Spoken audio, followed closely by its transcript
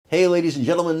Hey, ladies and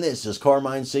gentlemen, this is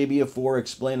Carmine Sabia for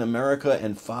Explain America,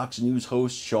 and Fox News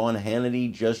host Sean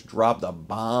Hannity just dropped a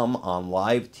bomb on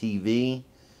live TV.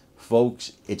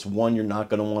 Folks, it's one you're not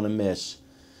going to want to miss.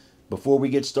 Before we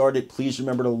get started, please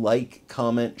remember to like,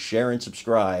 comment, share, and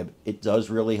subscribe. It does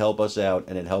really help us out,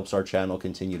 and it helps our channel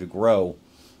continue to grow.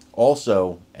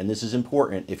 Also, and this is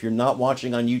important, if you're not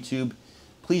watching on YouTube,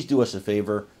 please do us a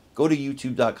favor. Go to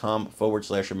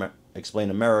youtube.com/Explain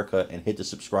America and hit the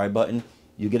subscribe button.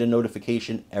 You get a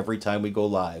notification every time we go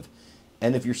live.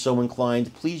 And if you're so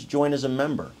inclined, please join as a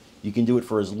member. You can do it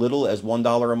for as little as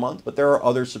 $1 a month, but there are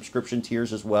other subscription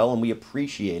tiers as well, and we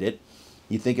appreciate it.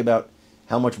 You think about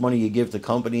how much money you give to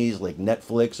companies like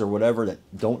Netflix or whatever that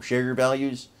don't share your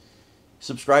values.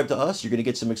 Subscribe to us, you're going to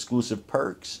get some exclusive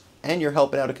perks, and you're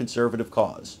helping out a conservative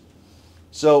cause.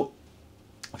 So,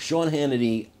 Sean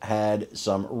Hannity had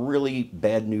some really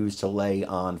bad news to lay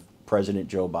on President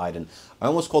Joe Biden. I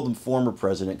almost called him former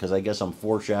president because I guess I'm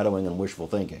foreshadowing and wishful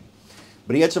thinking.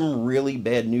 But he had some really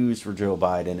bad news for Joe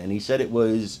Biden, and he said it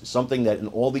was something that in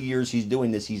all the years he's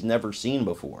doing this, he's never seen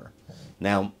before.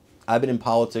 Now, I've been in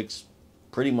politics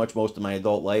pretty much most of my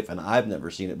adult life, and I've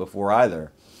never seen it before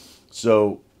either.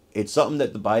 So it's something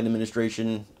that the Biden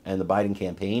administration and the Biden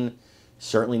campaign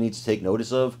certainly needs to take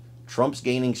notice of. Trump's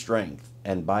gaining strength,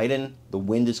 and Biden, the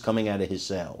wind is coming out of his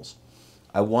sails.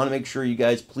 I want to make sure you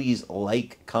guys please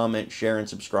like, comment, share, and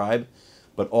subscribe.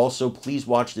 But also, please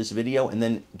watch this video and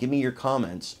then give me your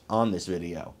comments on this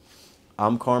video.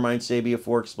 I'm Carmine Sabia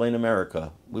for Explain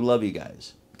America. We love you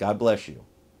guys. God bless you.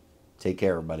 Take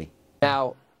care, everybody.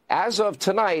 Now, as of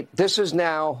tonight, this is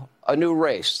now a new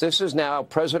race. This is now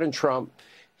President Trump.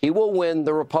 He will win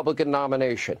the Republican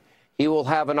nomination. He will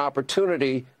have an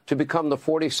opportunity to become the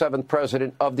 47th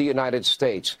president of the United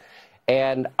States.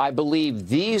 And I believe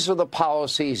these are the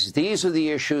policies, these are the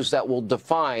issues that will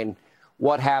define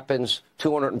what happens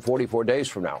 244 days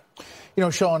from now. You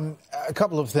know, Sean, a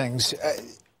couple of things.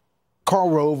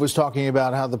 Karl Rove was talking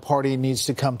about how the party needs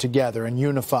to come together and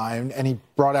unify, and he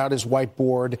brought out his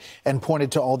whiteboard and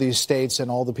pointed to all these states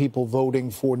and all the people voting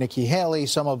for Nikki Haley,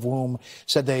 some of whom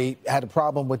said they had a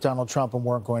problem with Donald Trump and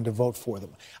weren't going to vote for them.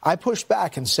 I pushed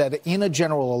back and said in a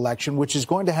general election, which is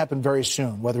going to happen very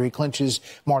soon, whether he clinches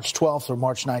March 12th or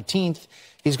March 19th,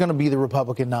 he's going to be the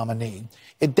Republican nominee.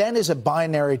 It then is a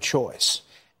binary choice.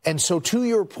 And so to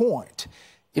your point,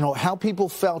 you know, how people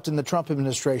felt in the Trump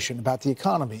administration about the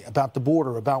economy, about the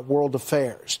border, about world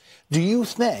affairs. Do you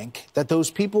think that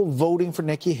those people voting for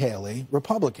Nikki Haley,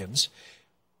 Republicans,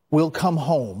 will come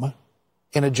home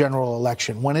in a general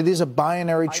election when it is a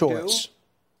binary choice?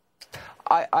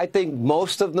 I think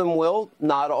most of them will,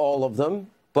 not all of them.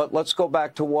 But let's go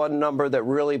back to one number that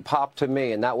really popped to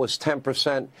me, and that was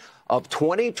 10% of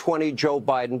 2020 Joe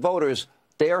Biden voters.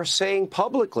 They are saying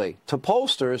publicly to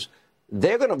pollsters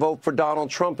they're going to vote for Donald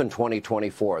Trump in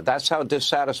 2024. That's how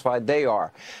dissatisfied they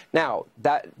are. Now,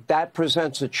 that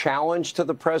presents a challenge to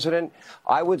the president.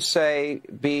 I would say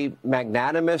be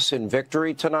magnanimous in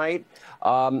victory tonight.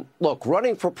 Look,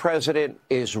 running for president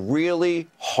is really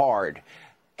hard.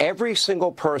 Every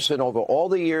single person over all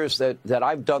the years that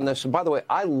I've done this, and by the way,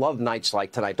 I love nights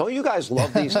like tonight. Don't you guys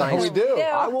love these nights? We do.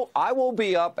 I will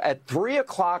be up at 3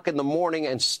 o'clock in the morning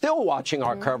and still watching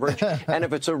our coverage. And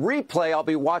if it's a replay, I'll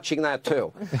be watching that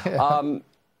too.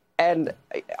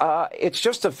 It's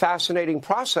just a fascinating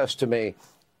process to me.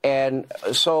 And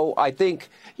so I think,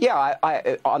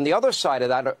 yeah, on the other side of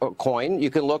that coin, you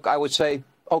can look, I would say,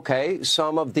 okay,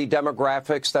 some of the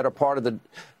demographics that are part of the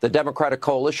Democratic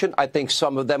coalition, I think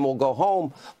some of them will go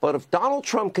home. But if Donald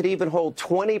Trump could even hold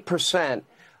 20%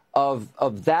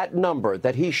 of that number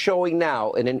that he's showing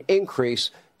now in an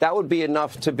increase, that would be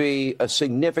enough to be a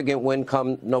significant win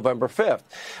come November 5th.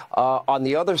 On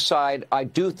the other side, I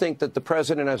do think that the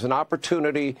president has an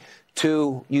opportunity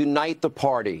to unite the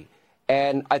party.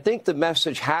 And I think the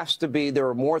message has to be there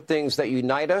are more things that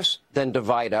unite us than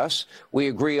divide us. We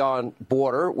agree on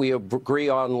border. We agree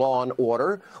on law and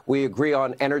order. We agree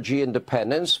on energy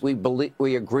independence. We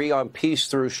agree on peace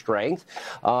through strength.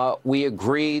 We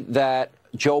agree that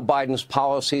Joe Biden's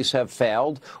policies have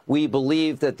failed. We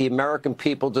believe that the American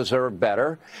people deserve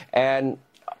better. And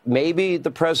maybe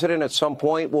the president at some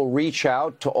point will reach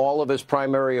out to all of his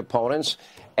primary opponents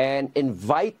and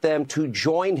invite them to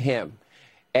join him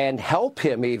and help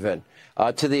him even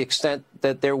to the extent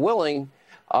that they're willing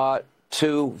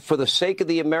to, for the sake of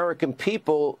the American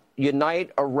people,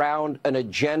 unite around an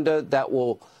agenda that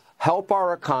will help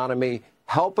our economy,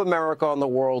 help America on the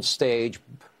world stage,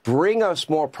 bring us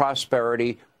more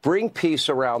prosperity, bring peace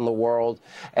around the world,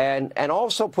 and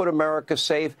also put America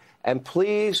safe. And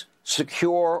please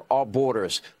secure our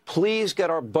borders. Please get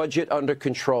our budget under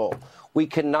control. We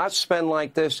cannot spend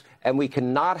like this, and we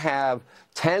cannot have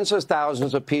tens of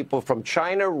thousands of people from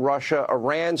China, Russia,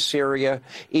 Iran, Syria,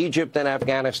 Egypt, and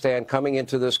Afghanistan coming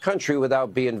into this country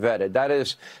without being vetted. That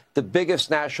is the biggest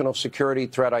national security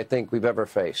threat I think we've ever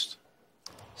faced.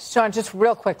 Sean, just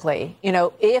real quickly,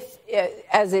 if,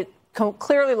 as it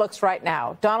clearly looks right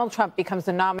now, Donald Trump becomes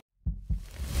the nominee